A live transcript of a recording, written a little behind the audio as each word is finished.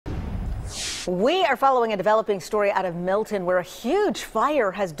We are following a developing story out of Milton where a huge fire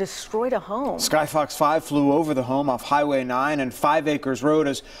has destroyed a home. Skyfox 5 flew over the home off Highway 9 and 5 Acres Road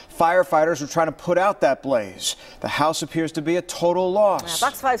as firefighters were trying to put out that blaze. The house appears to be a total loss.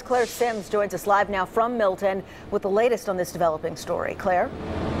 Fox 5's Claire Sims joins us live now from Milton with the latest on this developing story. Claire?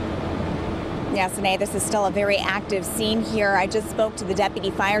 Yes, Sinead, this is still a very active scene here. I just spoke to the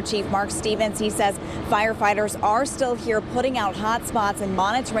Deputy Fire Chief, Mark Stevens. He says firefighters are still here putting out hot spots and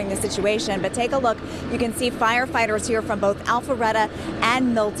monitoring the situation. But take a look. You can see firefighters here from both Alpharetta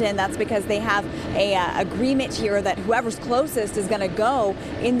and Milton. That's because they have a agreement here that whoever's closest is going to go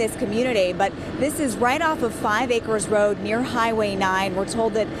in this community. But this is right off of 5 Acres Road near Highway 9. We're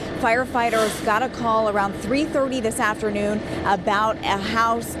told that firefighters got a call around 3:30 this afternoon about a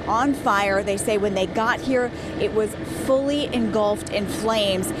house on fire. They say when they got here, it was fully engulfed in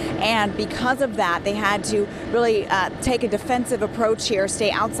flames, and because of that, they had to really take a defensive approach here,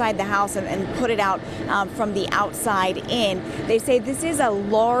 stay outside the house and put it out from the outside in. They say this is a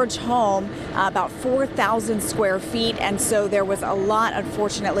large home, about 4,000 square feet, and so there was a lot,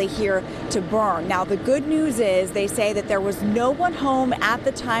 unfortunately, here to burn. Now, the good news is they say that there was no one home at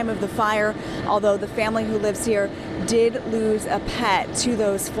the time of the fire, although the family who lives here did lose a pet to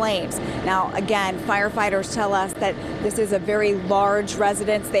those flames. Now, again, firefighters tell us that this is a very large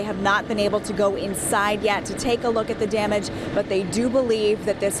residence. They have not been able to go inside yet to take a look at the damage, but they do believe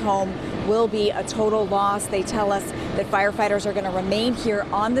that this home will be a total loss. They tell us that firefighters are going to remain here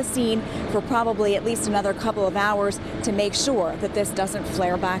on the scene for probably at least another couple of hours to make sure that this doesn't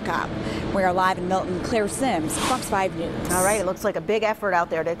flare back up. We are live in Milton. Claire Sims, Fox 5 News. All right, it looks like a big effort out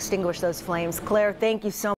there to extinguish those flames. Claire, thank you so much.